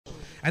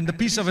And the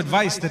piece of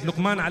advice that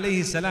Luqman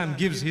alayhi salam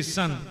gives his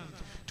son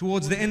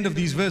towards the end of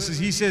these verses,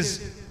 he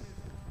says,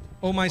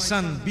 "O my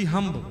son, be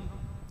humble.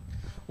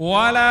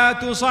 وَلَا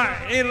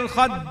تُصَعِّرْ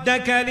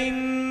خَدَّكَ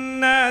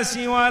لِلنَّاسِ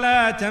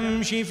وَلَا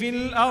تَمْشِ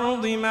فِي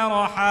الْأَرْضِ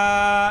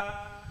مَرَحًا."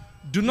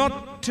 Do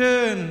not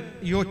turn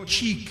your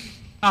cheek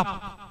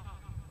up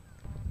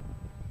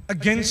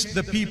against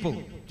the people.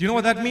 Do you know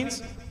what that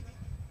means?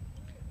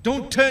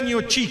 Don't turn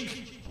your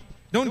cheek.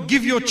 Don't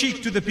give your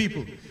cheek to the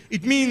people.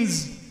 It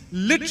means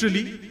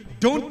literally,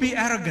 don't be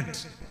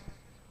arrogant.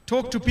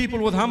 Talk to people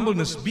with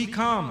humbleness. Be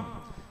calm.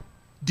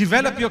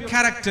 Develop your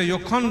character, your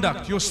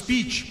conduct, your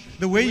speech,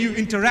 the way you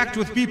interact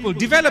with people.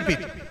 Develop it.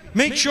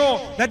 Make sure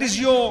that is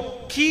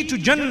your key to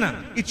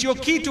Jannah. It's your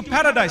key to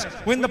paradise.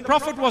 When the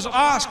Prophet was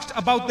asked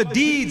about the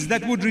deeds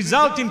that would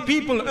result in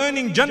people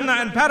earning Jannah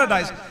and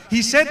paradise,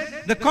 he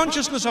said the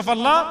consciousness of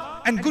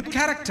Allah and good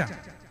character.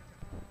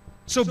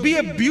 So be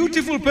a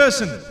beautiful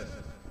person.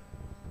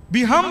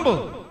 Be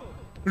humble.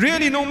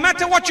 Really, no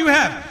matter what you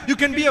have, you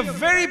can be a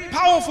very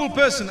powerful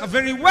person, a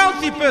very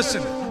wealthy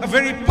person, a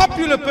very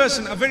popular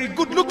person, a very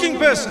good-looking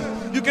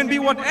person. You can be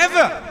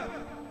whatever.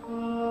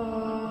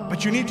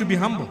 But you need to be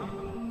humble.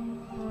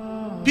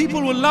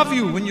 People will love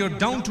you when you're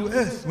down to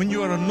earth, when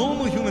you are a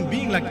normal human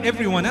being like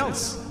everyone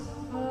else.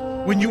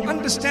 When you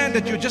understand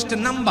that you're just a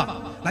number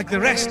like the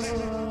rest.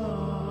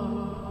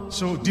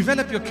 So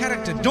develop your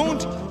character.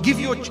 Don't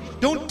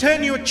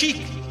turn your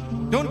cheek.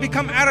 Don't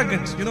become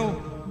arrogant. You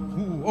know,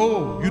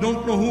 oh, you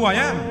don't know who I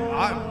am.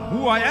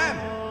 Who I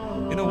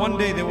am. You know, one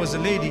day there was a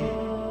lady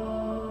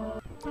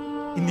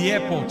in the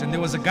airport and there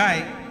was a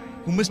guy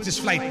who missed his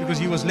flight because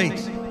he was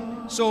late.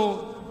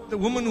 So the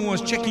woman who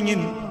was checking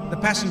in the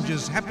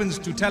passengers happens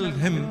to tell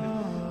him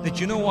that,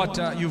 you know what,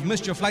 you've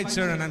missed your flight,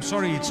 sir, and I'm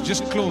sorry, it's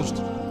just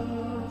closed.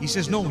 He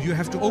says, no, you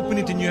have to open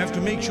it and you have to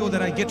make sure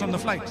that I get on the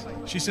flight.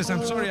 She says,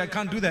 I'm sorry, I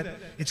can't do that.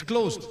 It's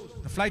closed.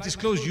 The flight is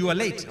closed. You are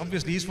late.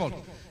 Obviously his fault.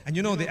 And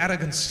you know, the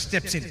arrogance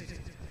steps in.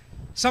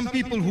 Some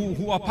people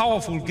who are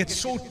powerful get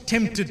so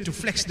tempted to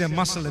flex their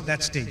muscle at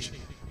that stage.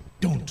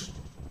 Don't.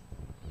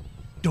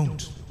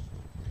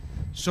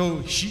 So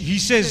he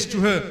says to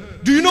her,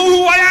 do you know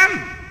who I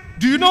am?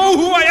 Do you know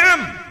who I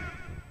am?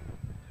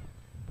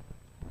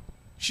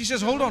 She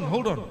says, hold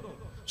on.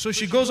 So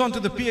she goes on to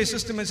the PA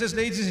system and says,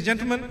 ladies and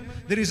gentlemen,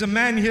 there is a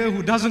man here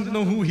who doesn't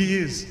know who he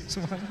is.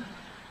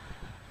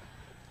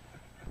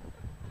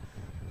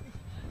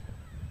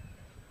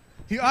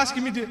 He asked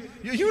me to,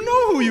 you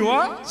know who you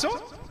are?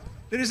 So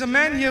there is a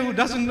man here who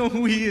doesn't know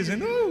who he is.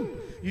 And oh,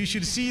 you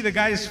should see the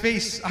guy's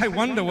face. I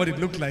wonder what it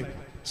looked like.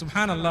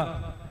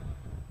 Subhanallah.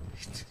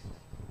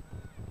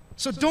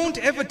 So don't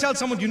ever tell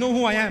someone, you know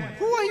who I am.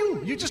 Who are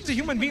you? You're just a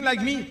human being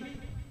like me.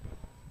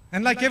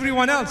 And like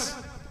everyone else.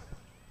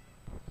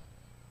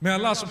 May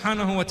Allah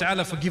subhanahu wa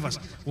ta'ala forgive us.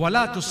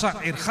 وَلَا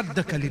تُصَعِّرْ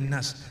خَدَّكَ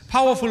لِلنَّاسِ.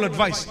 Powerful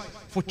advice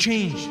for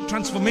change,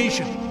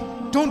 transformation.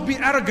 Don't be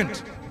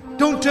arrogant.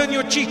 Don't turn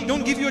your cheek.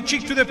 Don't give your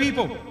cheek to the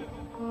people.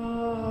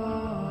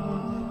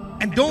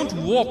 And don't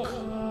walk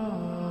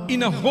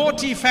in a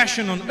haughty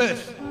fashion on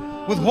earth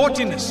with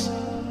haughtiness.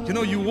 You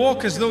know, you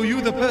walk as though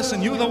you're the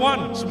person, you're the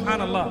one.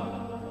 Subhanallah.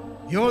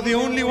 You're the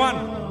only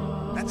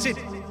one. That's it.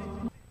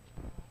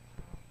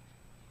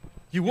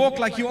 You walk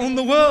like you own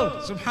the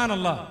world.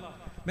 Subhanallah.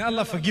 May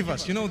Allah forgive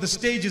us. You know, the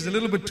stage is a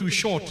little bit too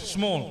short,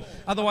 small.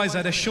 Otherwise,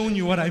 I'd have shown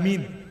you what I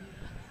mean.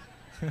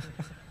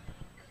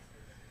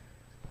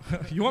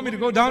 You want me to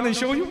go down and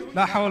show you?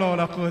 La hawla wa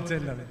la quwwata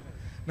illa billah.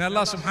 May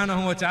Allah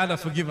subhanahu wa ta'ala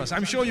forgive us.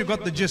 I'm sure you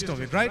got the gist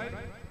of it, right?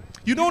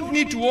 You don't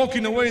need to walk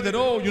in a way that,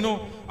 oh, you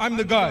know, I'm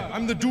the guy,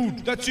 I'm the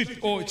dude, that's it.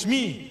 Oh, it's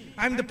me.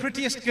 I'm the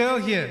prettiest girl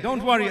here.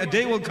 Don't worry, a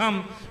day will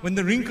come when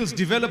the wrinkles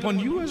develop on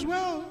you as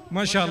well.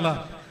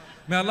 MashaAllah.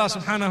 May Allah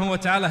subhanahu wa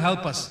ta'ala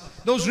help us.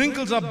 Those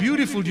wrinkles are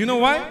beautiful. Do you know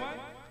why?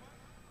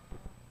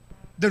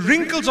 The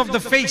wrinkles of the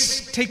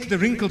face take the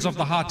wrinkles of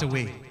the heart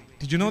away.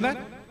 Did you know that?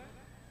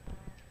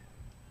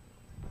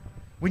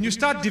 When you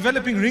start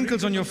developing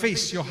wrinkles on your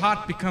face, your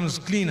heart becomes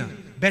cleaner,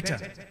 better.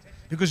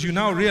 Because you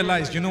now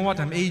realize, you know what,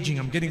 I'm aging,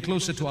 I'm getting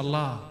closer to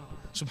Allah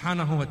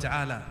subhanahu wa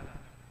ta'ala.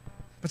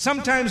 But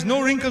sometimes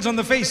no wrinkles on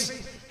the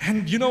face.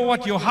 And you know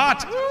what, your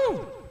heart,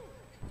 woo,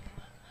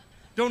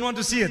 don't want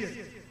to see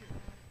it.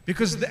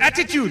 Because the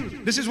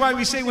attitude, this is why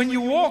we say when you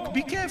walk,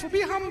 be careful,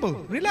 be humble,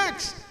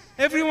 relax.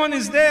 Everyone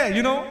is there,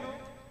 you know.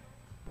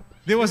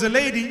 There was a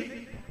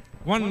lady,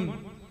 one,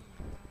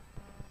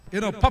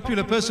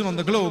 popular person on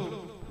the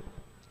globe,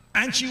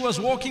 and she was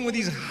walking with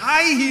these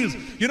high heels.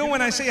 You know,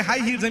 when I say high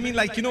heels, I mean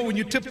like, when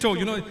you tiptoe,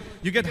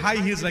 you get high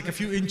heels like a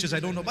few inches, I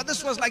don't know. But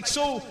this was like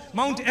so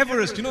Mount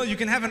Everest, you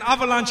can have an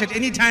avalanche at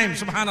any time,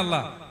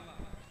 subhanallah.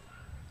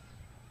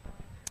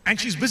 And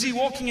she's busy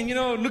walking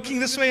and, looking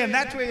this way and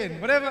that way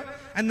and whatever.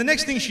 And the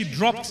next thing she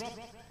dropped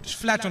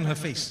flat on her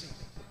face.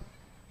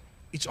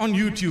 It's on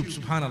YouTube,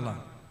 subhanallah.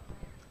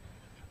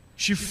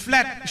 She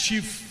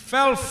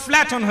fell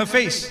flat on her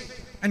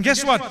face. And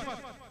guess what?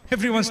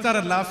 Everyone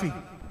started laughing.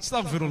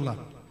 Astaghfirullah.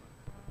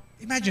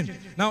 Imagine.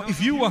 Now,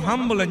 if you were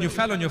humble and you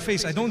fell on your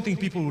face, I don't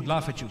think people would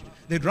laugh at you.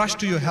 They'd rush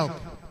to your help.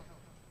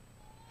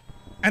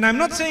 And I'm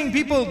not saying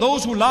people,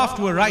 those who laughed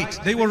were right.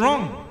 They were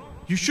wrong.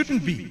 You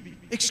shouldn't be.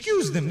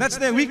 Excuse them. That's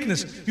their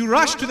weakness. You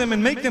rush to them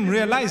and make them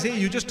realize, hey,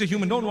 you're just a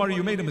human. Don't worry,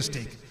 you made a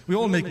mistake. We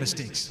all make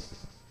mistakes.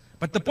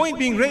 But the point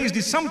being raised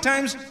is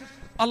sometimes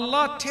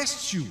Allah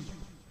tests you.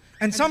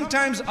 And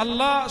sometimes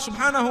Allah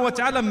subhanahu wa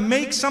ta'ala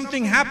makes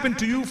something happen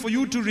to you for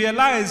you to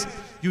realize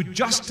you're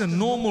just a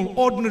normal,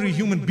 ordinary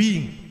human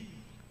being.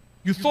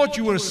 You thought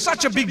you were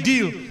such a big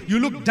deal. You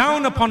look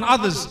down upon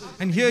others,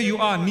 and here you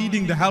are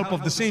needing the help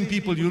of the same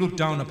people you look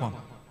down upon.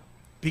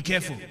 Be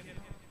careful.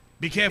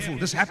 Be careful.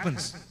 This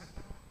happens.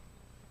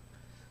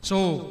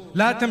 So,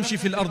 لا تمشي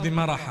في الأرض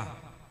مرحا.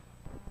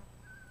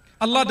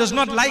 Allah does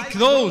not like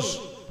those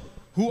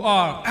who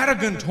are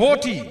arrogant,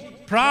 haughty,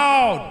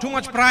 proud, too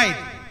much pride.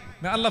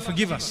 May Allah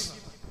forgive us.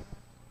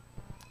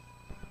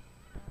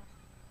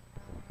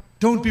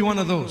 Don't be one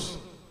of those.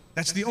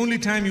 That's the only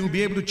time you will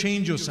be able to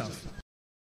change yourself.